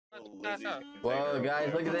Whoa,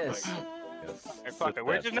 guys, look at this. Hey, fuck it.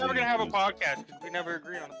 We're just never gonna have a podcast because we never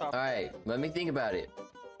agree on the topic. Alright, let me think about it.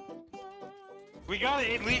 We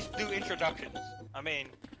gotta at least do introductions. I mean,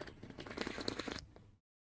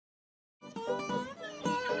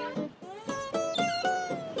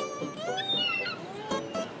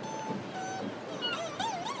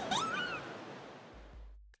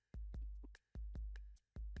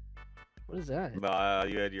 What is that? Nah,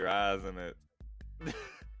 you had your eyes in it.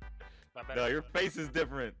 No, your face is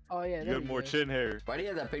different. Oh yeah, You have more chin hair. Why do you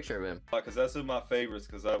have that picture of him? Because that's in my favorites,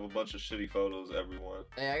 because I have a bunch of shitty photos, everyone.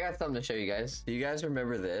 Hey, I got something to show you guys. Do you guys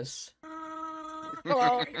remember this?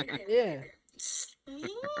 Oh, yeah.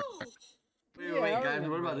 Wait, guys,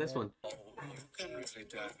 what about this one? I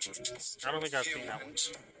don't think I've seen that one.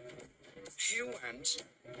 He went.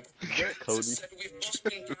 Cody. Said we've just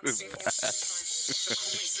been dancing for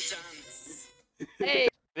 6 times. Hey.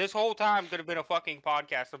 This whole time could have been a fucking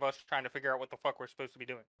podcast of us trying to figure out what the fuck we're supposed to be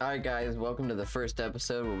doing. Alright, guys, welcome to the first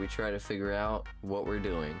episode where we try to figure out what we're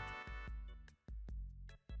doing.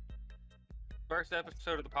 First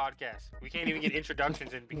episode of the podcast. We can't even get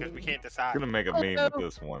introductions in because we can't decide. I'm gonna make a meme with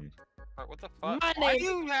this one. Alright, what the fuck? My Why name do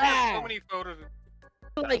you is have so Pat. many photos?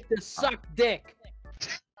 I like to suck dick.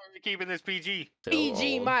 We're keeping this PG. So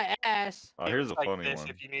PG old. my ass. Oh, here's a Like funny this one.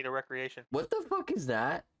 if you need a recreation. What the fuck is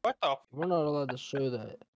that? What the? We're not allowed to show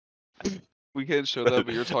that. We can't show that,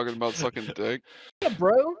 but you're talking about sucking dick. Yeah,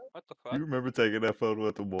 bro. What the You fuck? remember taking that photo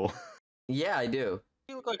at the mall? Yeah, I do.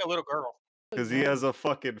 You look like a little girl. Because he has a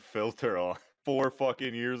fucking filter on. 4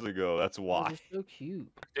 fucking years ago, that's Oh, why. you're so cute.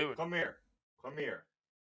 Dude. Come here. Come here.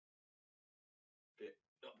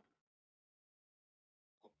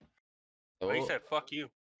 But he said, fuck you.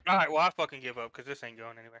 Alright, well, I fucking give up because this ain't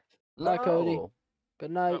going anywhere. Bye, Cody. No.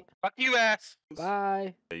 Good night. Oh, fuck you, ass.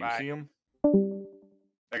 Bye. Hey, you Bye. see him?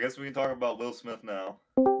 I guess we can talk about Will Smith now.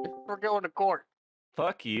 We're going to court.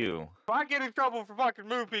 Fuck you. If I get in trouble for fucking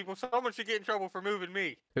moving people, someone should get in trouble for moving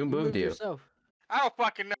me. Who moved you? Yourself. I don't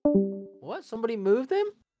fucking know. What? Somebody moved him?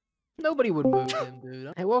 Nobody would move him,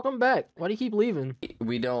 dude. Hey, welcome back. Why do you keep leaving?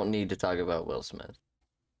 We don't need to talk about Will Smith.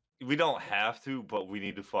 We don't have to, but we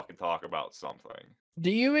need to fucking talk about something. Do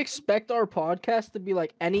you expect our podcast to be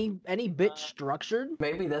like any bit structured?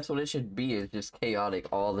 Maybe that's what it should be, is just chaotic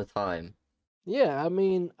all the time. Yeah, I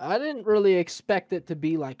mean, I didn't really expect it to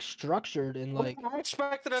be like structured and like, I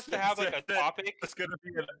expected us to have like a topic. It's gonna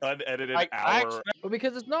be an unedited I hour. well,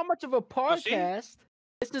 because it's not much of a see? podcast.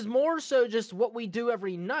 This is more so just what we do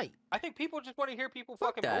every night. I think people just want to hear people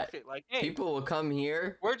Fuck fucking that. bullshit. Like, hey, People will come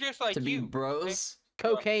here we're just like to be you. bros.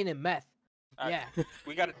 Cocaine and meth. Alright, Yeah.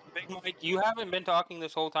 We got Big Mike. You haven't been talking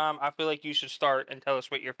this whole time. I feel like you should start and tell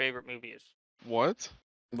us what your favorite movie is. What?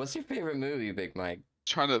 What's your favorite movie, Big Mike?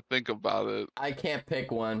 Trying to think about it. I can't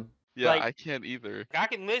pick one. Yeah, Like- I can't either. I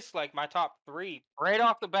can list like my top 3 right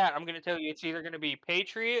off the bat. I'm gonna tell you it's either gonna be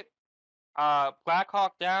Patriot, Black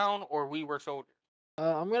Hawk Down, or We Were Soldiers.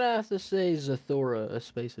 I'm gonna have to say Zathura: A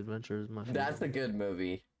Space Adventure is my favorite. That's a good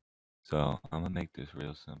movie. So I'm gonna make this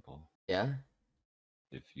real simple. Yeah?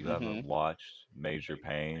 If you haven't watched Major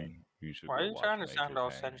Pain, you should. Why go are you watch trying to Major sound all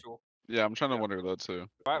Pain. sensual? Yeah, I'm trying to wonder that too.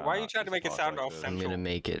 Why are you not trying to just make it talk sound like all this? I'm sensual? gonna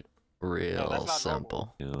make it real that's not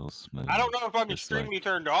simple. Real smooth. I don't know if I'm Just extremely like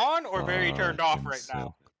turned on or very turned off fucking right now.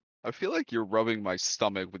 silk. I feel like you're rubbing my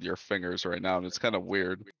stomach with your fingers right now, and it's kind of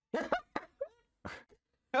weird.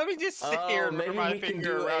 Let me just sit here Oh, and maybe run my we can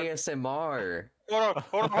finger do around. ASMR.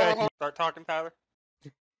 Hold on. Start talking, Tyler.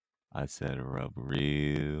 I said rub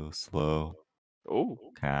real slow, Oh,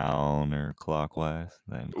 counterclockwise,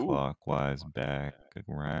 then Ooh. clockwise back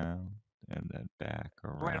around, and then back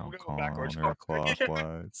Right, I'm around going backwards.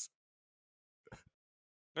 counterclockwise.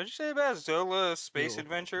 Did you say about Zola Space Ew.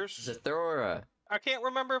 Adventures? Zathura. I can't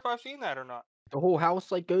remember if I've seen that or not. The whole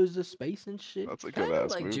house like goes to space and shit. that's a Kind good of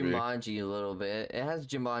ass like movie. Jumanji a little bit. It has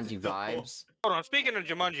Jumanji vibes. Hold on, speaking of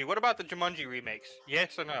Jumanji, what about the Jumanji remakes?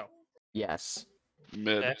 Yes or no? Yes.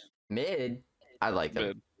 Mid. Yes. Mid. I like them.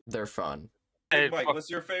 Mid. They're fun. Hey, Mike, fuck- what's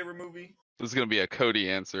your favorite movie? This is gonna be a Cody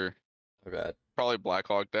answer. Oh god. Probably Black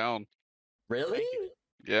Hawk Down. Really?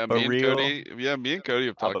 Yeah, For me and real? Cody. Yeah, me and Cody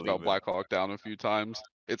have I talked believe about it. Black Hawk Down a few times.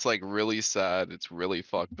 It's like really sad. It's really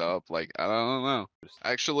fucked up. Like I don't know.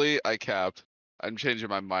 Actually, I capped. I'm changing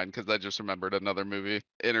my mind because I just remembered another movie,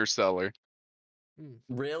 Interstellar.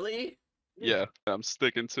 Really? Yeah, I'm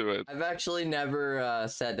sticking to it. I've actually never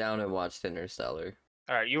sat down and watched Interstellar.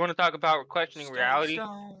 All right, you want to talk about questioning reality?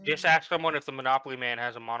 Just ask someone if the Monopoly Man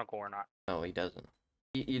has a monocle or not. No, he doesn't.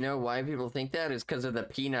 You know why people think that? Is because of the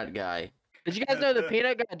peanut guy. Did you guys know the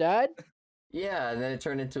peanut guy died? Yeah, and then it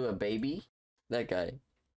turned into a baby. That guy.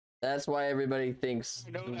 That's why everybody thinks.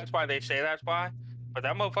 You know that's why they say that's why? but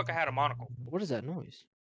that motherfucker had a monocle. What is that noise?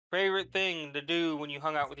 Favorite thing to do when you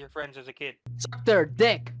hung out with your friends as a kid? Suck their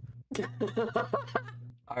dick.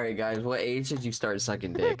 All right, guys. What age did you start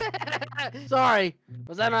sucking dick? Sorry,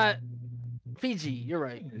 was that not PG? You're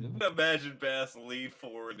right. Imagine Bass leaned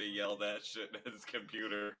forward and yelled that shit at his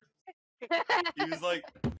computer. He was like,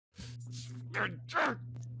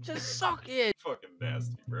 Just suck it. fucking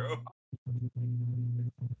nasty, bro.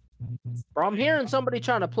 Bro, I'm hearing somebody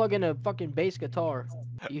trying to plug in a fucking bass guitar.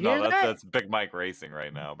 You hear No, that? that's Big Mike Racing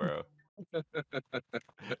right now, bro.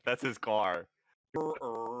 That's his car.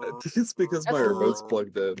 It's because my remote's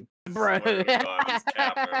plugged in. Bro. Swear to God, he's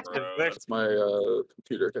capping, bro. It's my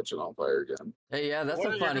computer catching on fire again. Hey, yeah, that's What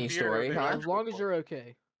a is your funny computer story, doing? huh? As long as you're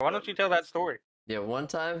okay. Why don't you tell that story? Yeah, one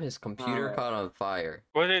time his computer caught on fire.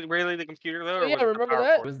 Was it really the computer though? Oh, or yeah, was it the remember power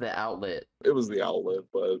that? It cord? was the outlet. It was the outlet,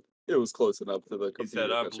 but it was close enough to the He computer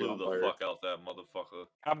said, I catching blew on the fire. fuck out that motherfucker.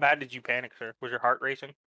 How bad did you panic, sir? Was your heart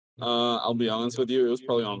racing? I'll be honest with you, it was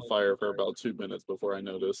probably on fire for about 2 minutes before I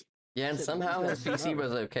noticed. Yeah, and Shit, somehow his that's PC nuts.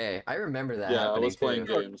 was okay. I remember that Yeah, I happening was playing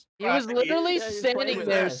too. games. He was literally Yeah, he's playing standing with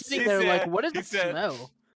there, us. sitting He there like, said- what is he that said-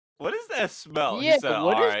 smell? What is that smell? Yeah, He said,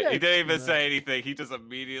 what is alright. that He didn't even smell? say anything. He just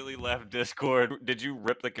immediately left Discord. Did you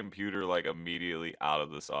rip the computer like immediately out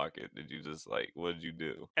of the socket? Did you just like, what did you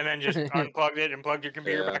do? And then just unplugged it and plugged your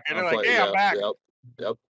computer back in? I'm Like, like, hey, I'm back.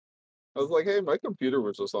 Yep. I was like, hey, my computer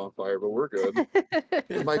was just on fire, but we're good.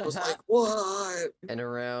 And Mike was like, what? And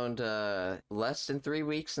around less than 3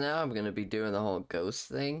 weeks now, I'm gonna be doing the whole ghost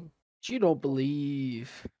thing. You don't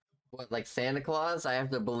believe. What, like Santa Claus? I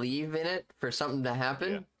have to believe in it for something to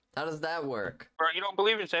happen? Yeah. How does that work? Bro, you don't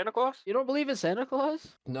believe in Santa Claus? You don't believe in Santa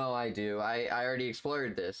Claus? No, I do. I already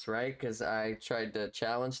explored this, right? Because I tried to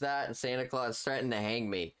challenge that, and Santa Claus threatened to hang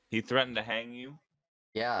me. He threatened to hang you?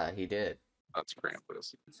 Yeah, he did. That's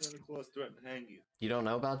Krampus. Santa Claus threatened to hang you. You don't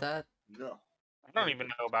know about that? No. I don't even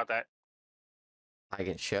know about that. I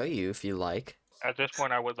can show you if you like. At this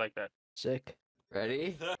point, I would like that. Sick.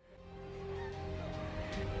 Ready?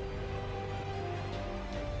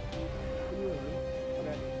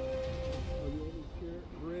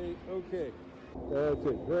 Great, okay. That's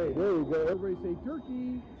it, great. There we go. Everybody say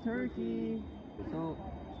turkey. Turkey. So,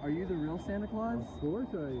 are you the real Santa Claus? Of course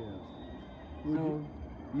I am. So,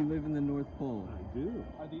 you live in the North Pole. I do.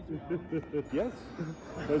 Yes,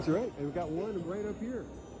 that's right. And we've got one right up here.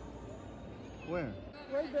 Where?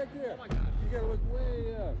 Right back there. You gotta look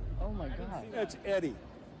way up. Oh my God. That's Eddie.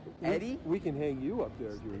 Eddie? We can hang you up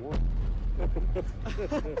there if you want.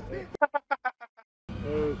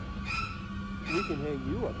 We can hang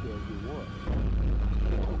you up there if you want.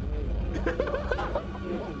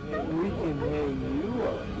 We can hang you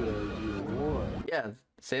up there if you want. Yeah,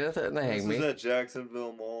 Santa threatened to hang This me. is at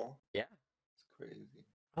Jacksonville Mall. Yeah. It's crazy.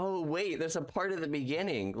 Oh, wait, there's a part at the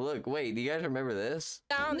beginning. Look, wait, do you guys remember this?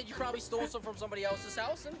 Down that you probably stole some from somebody else's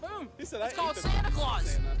house, and boom, He said, it's called Santa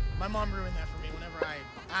Claus. My mom ruined that for me whenever I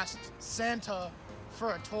asked Santa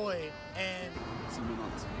for a toy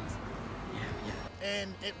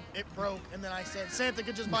and it broke, and then I said Santa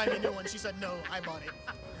could just buy me a new one. She said no, I bought it.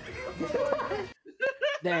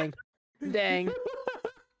 Dang.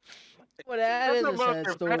 What that is That's a the most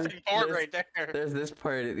sad story. depressing part This- right there. There's this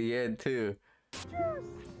part at the end, too.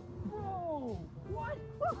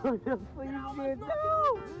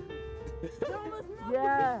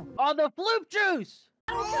 Yeah. Oh, the floop juice.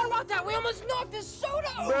 I don't care about that. We almost knocked his soda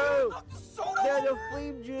over. Bro, We knocked his soda they're the over.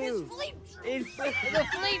 fleep His juice. fleep. It's the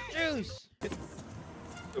fleep juice.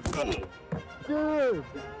 Dude!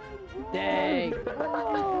 Dang.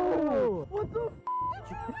 What the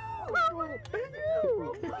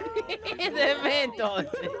That man thought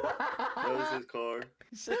it. That was his car.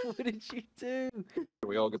 So what did you do?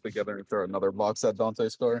 We all get together and throw another box at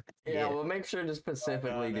Dante's car. Yeah, we'll make sure to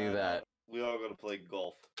specifically do that. We all gotta play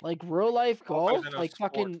golf. Like real life Golf golf? isn't a Like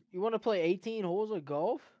sport. fucking, you want to play 18 holes of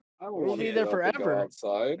golf? I We'll be get there up and go forever.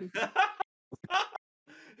 outside.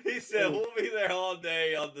 He said, we'll be there all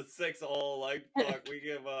day on the 6th hole. Like, fuck, we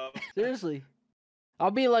give up. Seriously. I'll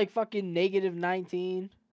be like fucking negative 19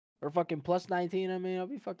 or fucking plus 19. I mean, I'll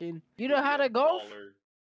be fucking. You know how to golf? Baller.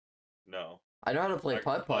 No. I know how to play Like,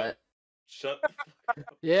 putt-putt. Shut the fuck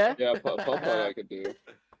up. Yeah? Yeah, putt I could do.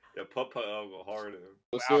 Yeah, putt-putt, I'll go harder.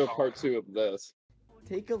 Let's do a part 2 of this.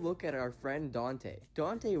 Take a look at our friend Dante.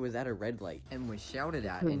 Dante was at a red light and was shouted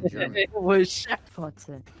at in German. It was.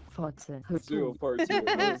 Let's do a part 2 of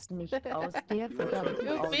this. Because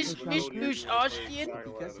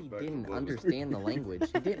he didn't understand the language,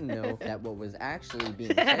 he didn't know that what was actually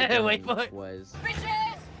being said to Wait, him what? was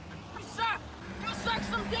Bitches! You suck! You suck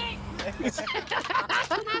some dick!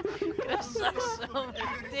 Suck some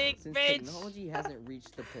dick, since bitch. technology hasn't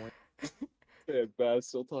reached the point Yeah, Baz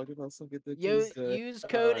still talking about sucking dick. to Yo, this day. use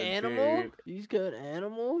code Oh, animal. dude. Use code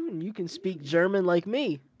animal, and you can speak German like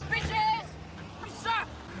me. Bitches! You suck!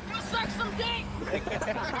 You suck some dick!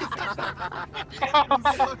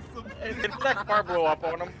 Didn't that car blow up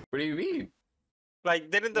on him? What do you mean?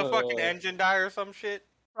 Like, didn't the fucking engine die or some shit?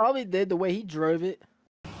 Probably did the way he drove it.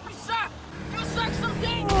 You suck! You suck some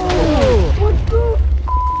dick!